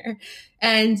going on here?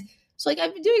 And so, like,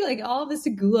 I've been doing, like, all this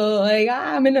segula. Like,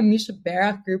 I'm in a Misha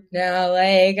Barak group now.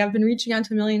 Like, I've been reaching out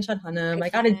to a million shadchanim. I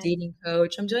got a dating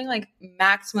coach. I'm doing, like,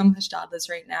 maximum hashtadlas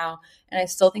right now. And I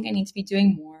still think I need to be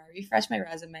doing more. Refresh my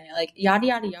resume. Like, yada,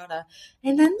 yada, yada.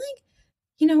 And then, like,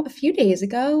 you know, a few days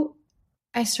ago,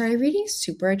 I started reading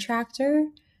Super Attractor,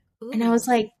 And I was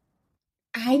like,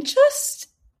 I just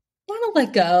want to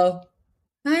let go.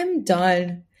 I'm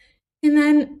done. And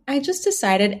then I just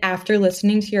decided after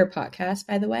listening to your podcast,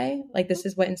 by the way, like this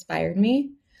is what inspired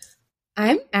me.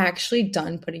 I'm actually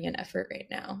done putting in effort right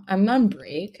now. I'm on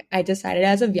break. I decided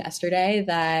as of yesterday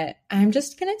that I'm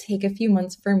just going to take a few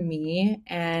months for me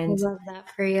I and love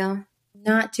that for you.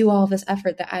 not do all this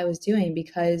effort that I was doing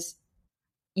because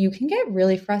you can get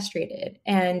really frustrated.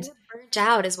 And You get burnt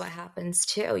out is what happens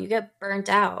too. You get burnt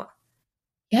out.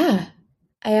 yeah,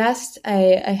 I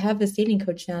have this dating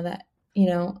coach now that,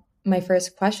 my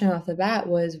first question off the bat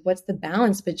was, what's the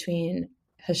balance between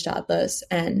Hashadlis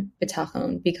and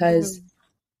Bitachon? Because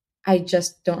I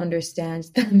just don't understand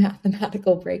the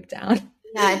mathematical breakdown.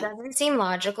 Yeah, it doesn't seem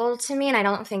logical to me, and I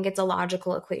don't think it's a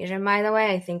logical equation, by the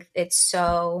way. I think it's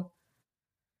so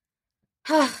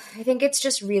I think it's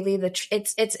just really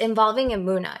it's involving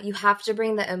Amuna. You have to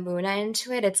bring the Amuna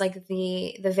into it. It's like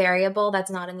the variable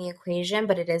that's not in the equation,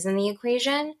 but it is in the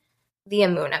equation, the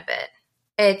Amuna bit.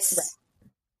 It's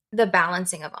the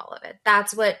balancing of all of it.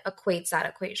 That's what equates that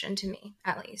equation to me,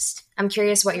 at least. I'm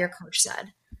curious what your coach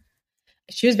said.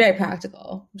 She was very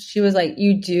practical. She was like,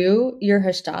 you do your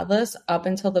Hashtadlis up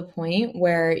until the point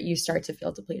where you start to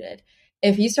feel depleted.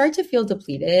 If you start to feel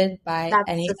depleted by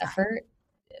any effort,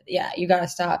 yeah, you got to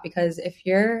stop, because if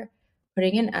you're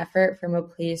putting in effort from a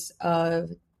place of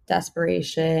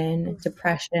desperation,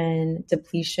 depression,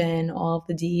 depletion, all of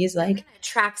the D's, like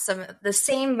attract some of the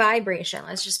same vibration.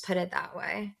 Let's just put it that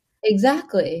way.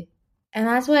 Exactly. And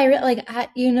that's why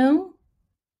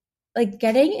like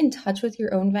getting in touch with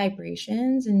your own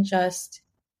vibrations and just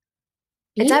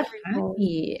being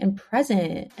happy and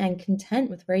present and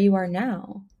content with where you are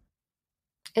now.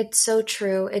 It's so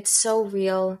true. It's so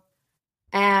real.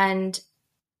 And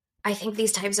I think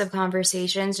these types of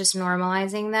conversations, just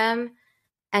normalizing them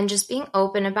and just being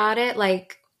open about it,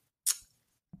 like,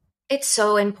 it's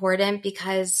so important,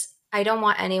 because I don't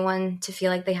want anyone to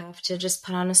feel like they have to just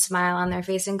put on a smile on their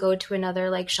face and go to another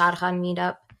like Shadchan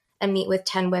meetup and meet with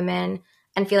 10 women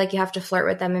and feel like you have to flirt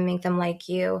with them and make them like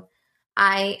you.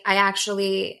 I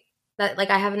actually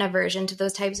I have an aversion to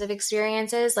those types of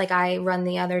experiences. Like, I run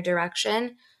the other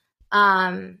direction.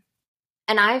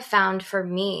 And I've found, for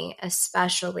me,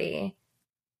 especially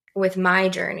with my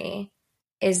journey,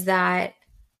 is that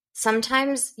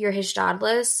sometimes your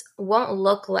hishtadlis won't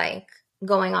look like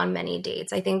going on many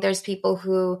dates. I think there's people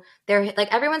who they're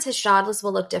like, everyone's hishtadlis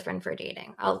will look different for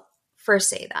dating. I'll first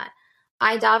say that.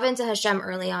 I dove into Hashem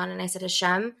early on and I said,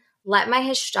 Hashem, let my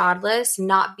hishtadlis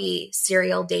not be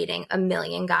serial dating a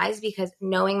million guys, because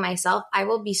knowing myself, I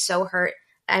will be so hurt.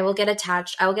 I will get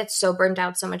attached. I will get so burned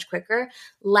out so much quicker.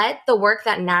 Let the work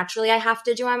that naturally I have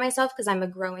to do on myself, because I'm a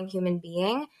growing human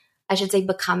being, I should say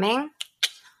becoming,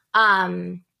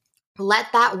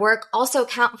 let that work also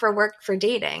count for work for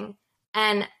dating.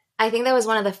 And I think that was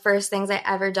one of the first things I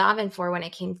ever dove in for when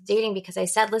it came to dating, because I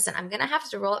said, listen, I'm going to have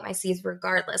to roll up my sleeves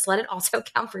regardless. Let it also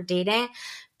count for dating,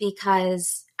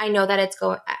 because I know that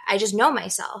I just know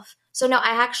myself. So no,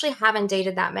 I actually haven't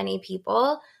dated that many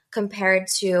people compared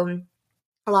to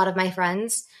a lot of my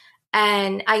friends.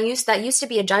 And that used to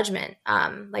be a judgment,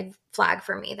 like flag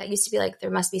for me. That used to be like,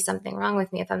 there must be something wrong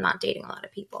with me if I'm not dating a lot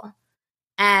of people.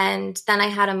 And then I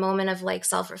had a moment of like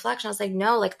self-reflection. I was like,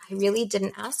 no, like, I really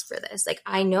didn't ask for this. Like,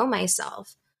 I know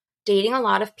myself. Dating a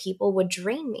lot of people would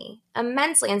drain me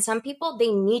immensely. And some people,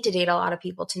 they need to date a lot of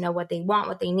people to know what they want,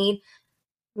 what they need.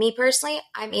 Me personally,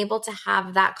 I'm able to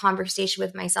have that conversation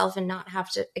with myself and not have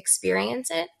to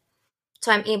experience it.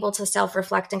 So I'm able to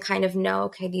self-reflect and kind of know,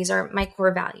 okay, these are my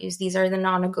core values. These are the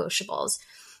non-negotiables.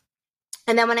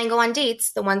 And then when I go on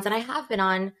dates, the ones that I have been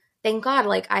on, thank God,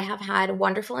 like, I have had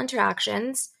wonderful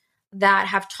interactions that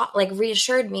have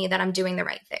reassured me that I'm doing the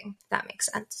right thing, if that makes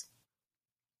sense.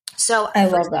 So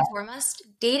first and foremost,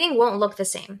 dating won't look the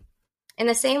same. In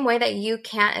the same way that you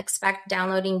can't expect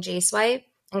downloading JSwipe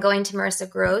and going to Marissa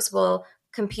Gross will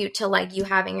compute to like you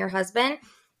having your husband,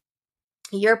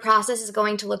 your process is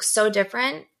going to look so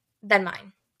different than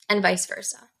mine, and vice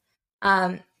versa.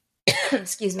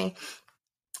 Excuse me.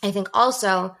 I think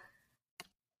also,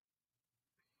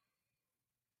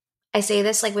 I say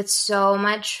this like with so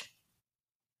much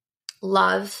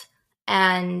love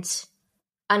and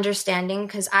understanding,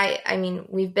 because I mean,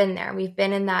 we've been there. We've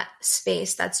been in that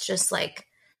space that's just like,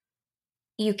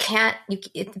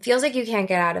 it feels like you can't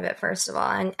get out of it, first of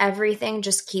all. And everything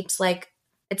just keeps like,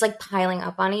 it's like piling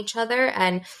up on each other,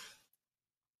 and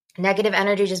negative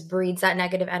energy just breeds that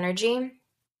negative energy.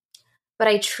 But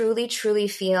I truly, truly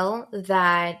feel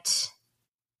that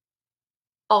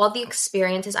all the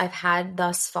experiences I've had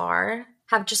thus far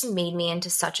have just made me into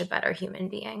such a better human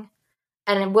being.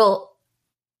 And it will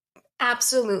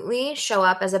absolutely show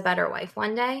up as a better wife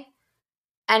one day.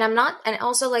 And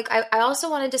also like, I also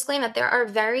want to disclaim that there are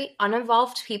very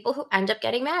uninvolved people who end up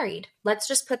getting married. Let's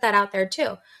just put that out there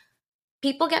too.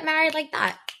 People get married like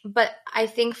that. But I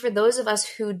think for those of us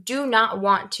who do not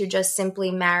want to just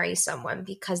simply marry someone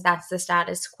because that's the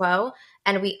status quo,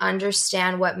 and we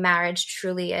understand what marriage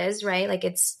truly is, right? Like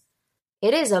it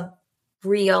is a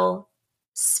real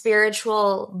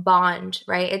spiritual bond,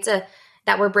 right?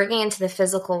 That we're bringing into the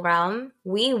physical realm.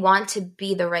 We want to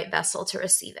be the right vessel to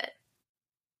receive it.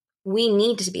 We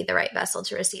need to be the right vessel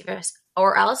to receive it,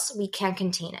 or else we can't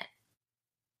contain it.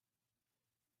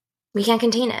 We can't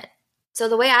contain it. So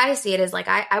the way I see it is like,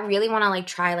 I really want to like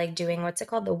try like doing, what's it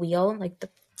called? The wheel, like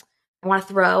I want to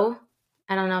throw.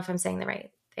 I don't know if I'm saying the right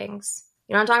things.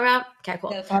 You know what I'm talking about? Okay, cool.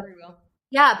 The pottery wheel.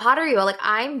 Yeah, pottery wheel. Like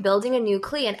I'm building a new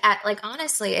Kli, and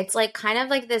honestly, it's like kind of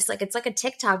like this, like it's like a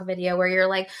TikTok video where you're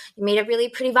like, you made a really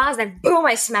pretty vase, and boom,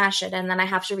 I smash it, and then I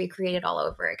have to recreate it all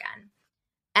over again.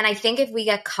 And I think if we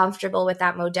get comfortable with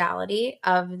that modality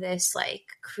of this, like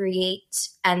create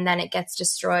and then it gets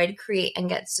destroyed, create and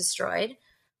gets destroyed,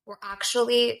 we're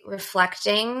actually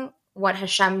reflecting what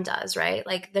Hashem does, right?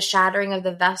 Like the shattering of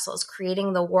the vessels,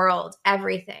 creating the world,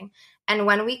 everything. And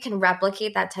when we can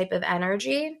replicate that type of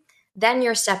energy, then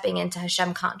you're stepping into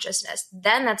Hashem consciousness.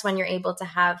 Then that's when you're able to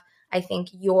have, I think,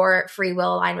 your free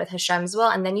will align with Hashem's will.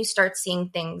 And then you start seeing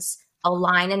things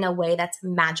align in a way that's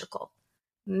magical.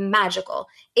 Magical.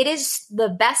 It is the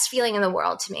best feeling in the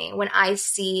world to me when I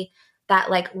see that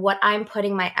like what I'm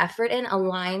putting my effort in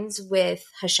aligns with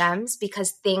Hashem's,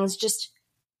 because things just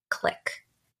click.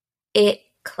 It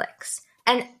clicks.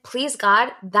 And please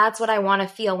God, that's what I want to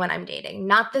feel when I'm dating.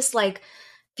 Not this like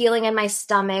feeling in my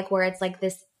stomach where it's like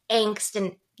this angst,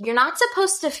 and you're not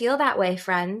supposed to feel that way,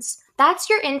 friends. That's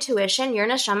your intuition, your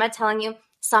neshama telling you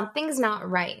something's not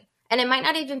right. And it might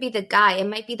not even be the guy. It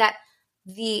might be that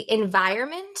the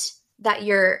environment that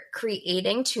you're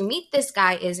creating to meet this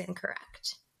guy is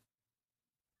incorrect.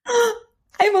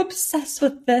 I'm obsessed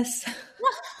with this.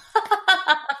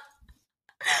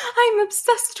 I'm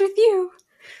obsessed with you.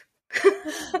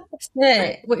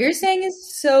 What you're saying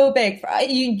is so big.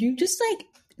 You just like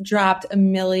dropped a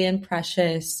million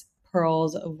precious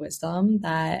pearls of wisdom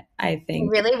that I think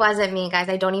it really wasn't me, guys.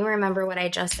 I don't even remember what I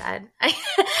just said.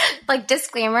 Like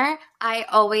disclaimer, I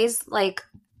always like,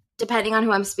 depending on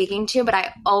who I'm speaking to, but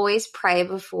I always pray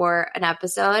before an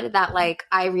episode that like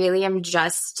I really am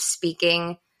just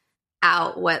speaking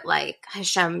out what like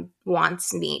Hashem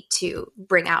wants me to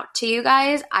bring out to you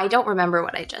guys. I don't remember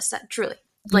what I just said, truly.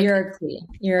 Like, you're clean.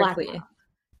 You're clean.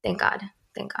 Thank God.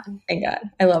 Thank God. Thank God.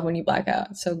 I love when you black out.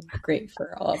 It's so great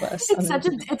for all of us.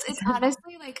 It's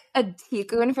honestly like a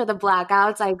tikkun for the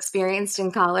blackouts I experienced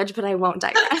in college, but I won't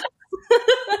digress.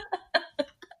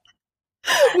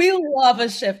 We love a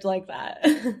shift like that.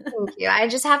 Thank you. I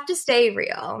just have to stay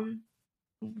real.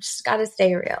 Just got to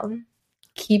stay real.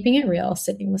 Keeping it real,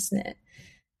 sitting with Snit.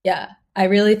 Yeah. I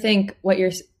really think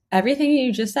everything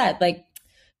you just said, like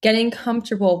getting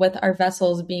comfortable with our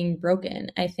vessels being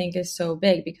broken, I think is so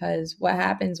big, because what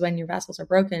happens when your vessels are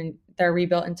broken, they're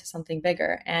rebuilt into something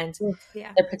bigger, and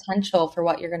the potential for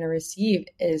what you're going to receive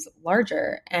is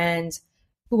larger. And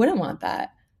who wouldn't want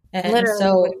that? And literally.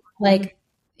 So like,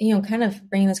 you know, kind of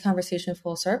bringing this conversation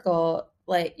full circle,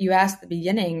 like you asked at the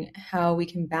beginning how we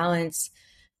can balance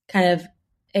kind of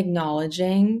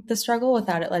acknowledging the struggle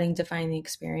without it letting define the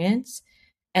experience.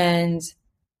 And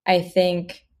I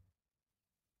think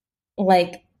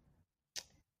like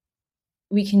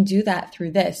we can do that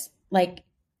through this. Like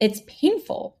it's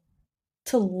painful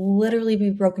to literally be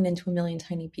broken into a million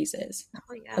tiny pieces.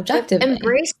 Oh, yeah. Objectively.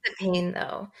 Embrace the pain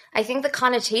though. I think the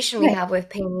connotation we have with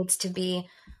pain needs to be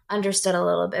understood a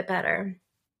little bit better.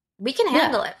 We can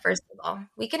handle it, first of all.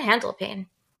 We can handle pain.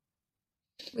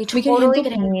 We can handle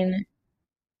pain.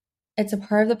 It's a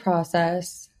part of the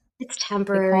process. It's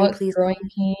temporary. Please, growing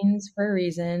pains for a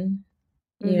reason,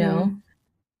 you know?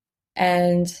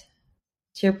 And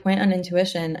to your point on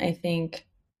intuition, I think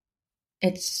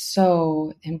it's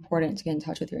so important to get in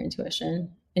touch with your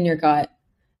intuition and your gut.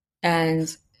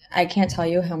 And I can't tell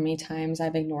you how many times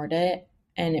I've ignored it,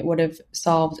 and it would have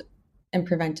solved and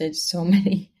prevented so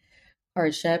many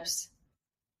hardships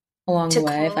along the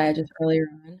way if I had just earlier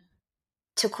on.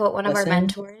 To quote one of our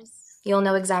mentors, you'll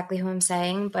know exactly who I'm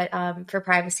saying, but for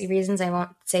privacy reasons, I won't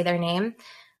say their name.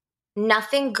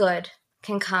 Nothing good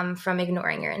can come from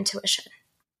ignoring your intuition.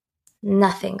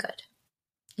 Nothing good.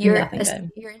 Your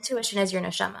intuition is your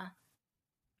neshama.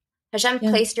 Hashem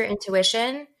placed your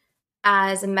intuition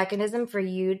as a mechanism for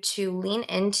you to lean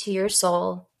into your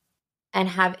soul and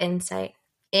have insight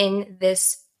in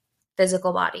this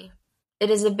physical body. it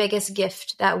is the biggest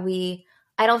gift that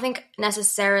I don't think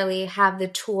necessarily have the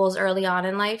tools early on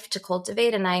in life to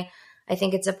cultivate. And I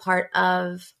think it's a part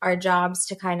of our jobs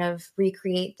to kind of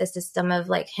recreate the system of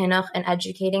like chinuch and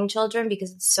educating children,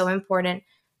 because it's so important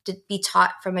to be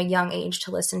taught from a young age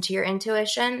to listen to your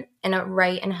intuition in a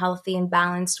right and healthy and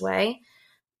balanced way.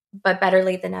 But better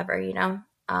late than never, you know?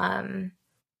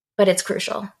 But it's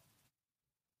crucial.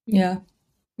 Yeah,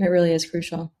 it really is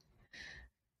crucial.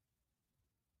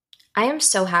 I am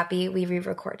so happy we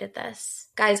re-recorded this.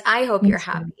 Guys, I hope you're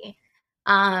happy.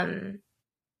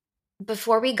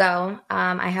 Before we go,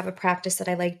 I have a practice that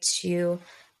I like to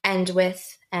end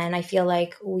with, and I feel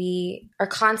like we are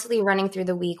constantly running through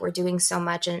the week. We're doing so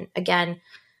much, and again,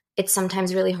 it's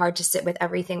sometimes really hard to sit with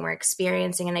everything we're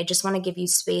experiencing, and I just want to give you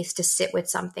space to sit with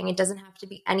something. It doesn't have to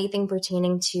be anything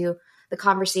pertaining to the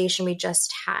conversation we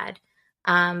just had,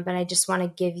 but I just want to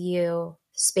give you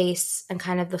space and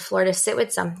kind of the floor to sit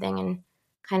with something and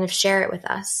kind of share it with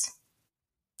us.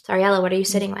 So, Ariella, what are you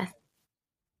sitting with?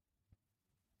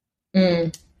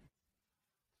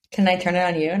 Can I turn it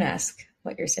on you and ask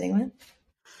what you're sitting with?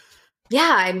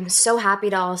 Yeah, I'm so happy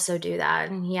to also do that.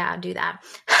 Yeah, do that.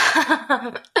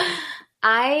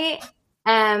 I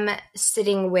am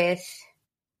sitting with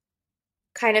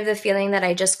kind of the feeling that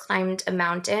I just climbed a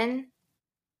mountain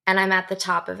and I'm at the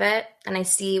top of it and I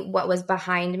see what was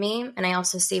behind me and I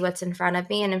also see what's in front of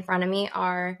me, and in front of me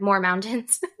are more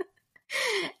mountains.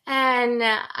 And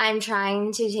I'm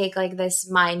trying to take like this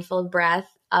mindful breath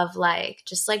of like,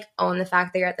 just like own the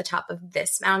fact that you're at the top of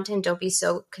this mountain. Don't be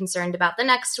so concerned about the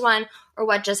next one or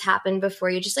what just happened before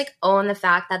you. Just like own the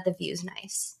fact that the view's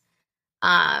nice.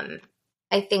 I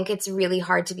think it's really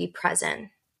hard to be present,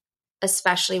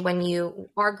 especially when you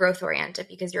are growth oriented,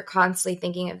 because you're constantly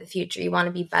thinking of the future. You want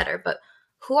to be better, but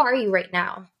who are you right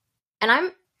now? And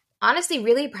I'm honestly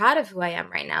really proud of who I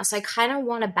am right now. So I kind of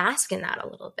want to bask in that a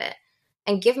little bit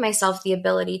and give myself the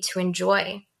ability to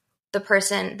enjoy the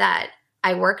person that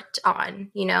I worked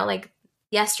on, you know, like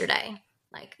yesterday.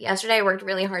 Like yesterday I worked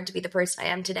really hard to be the person I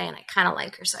am today, and I kind of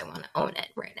like her, so I want to own it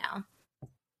right now.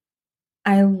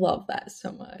 I love that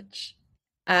so much.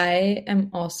 I am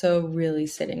also really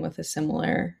sitting with a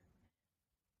similar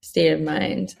state of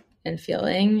mind and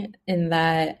feeling, in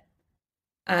that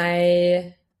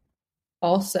I'm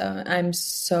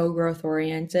so growth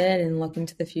oriented and looking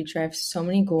to the future. I have so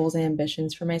many goals and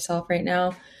ambitions for myself right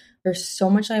now. There's so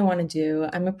much I want to do.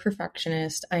 I'm a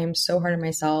perfectionist. I am so hard on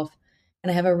myself,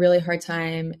 and I have a really hard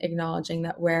time acknowledging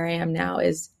that where I am now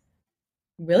is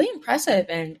really impressive,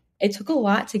 and it took a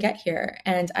lot to get here,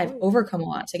 and I've overcome a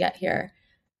lot to get here.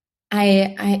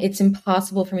 It's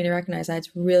impossible for me to recognize that.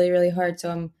 It's really, really hard.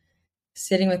 So I'm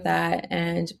sitting with that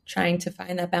and trying to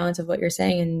find that balance of what you're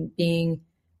saying and being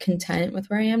content with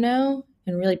where I am now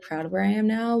and really proud of where I am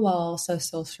now, while also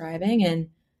still striving. And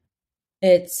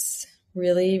it's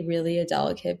really, really a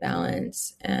delicate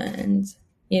balance. And,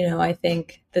 you know, I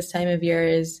think this time of year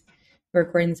is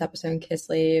recording this episode in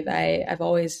Kislev. I've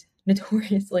always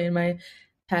notoriously in my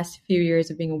past few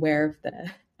years of being aware of the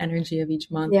energy of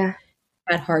each month,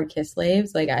 had hard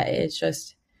Kislev. Like it's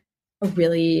just a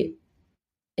really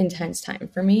intense time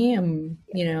for me. I'm,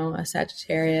 you know, a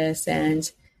Sagittarius, and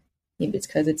maybe it's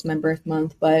because it's my birth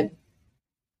month, but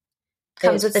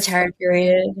comes with the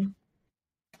territory.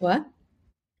 What?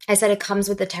 I said it comes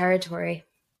with the territory.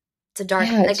 It's a dark,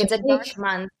 it's a dark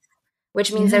month,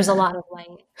 which means there's a lot of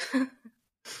light.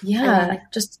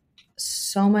 Just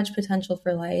so much potential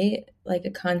for light, like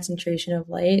a concentration of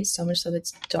light, so much so that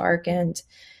it's dark, and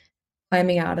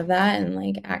climbing out of that and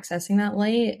like accessing that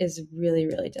light is really,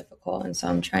 really difficult. And so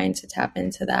I'm trying to tap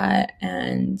into that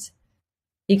and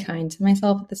be kind to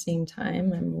myself at the same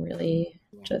time. I'm really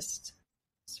just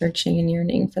searching and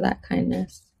yearning for that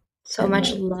kindness. So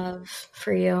much love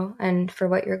for you and for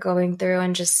what you're going through.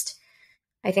 And just,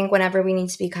 I think whenever we need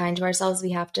to be kind to ourselves,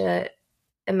 we have to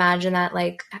imagine that,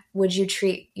 like, would you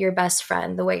treat your best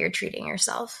friend the way you're treating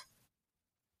yourself?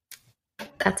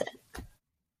 That's it.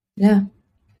 Yeah.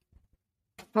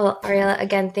 Well, Ariella,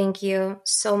 again, thank you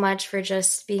so much for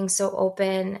just being so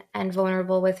open and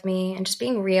vulnerable with me and just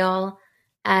being real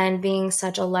and being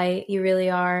such a light. You really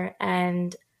are.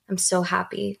 And I'm so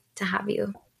happy to have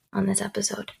you on this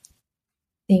episode.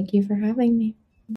 Thank you for having me.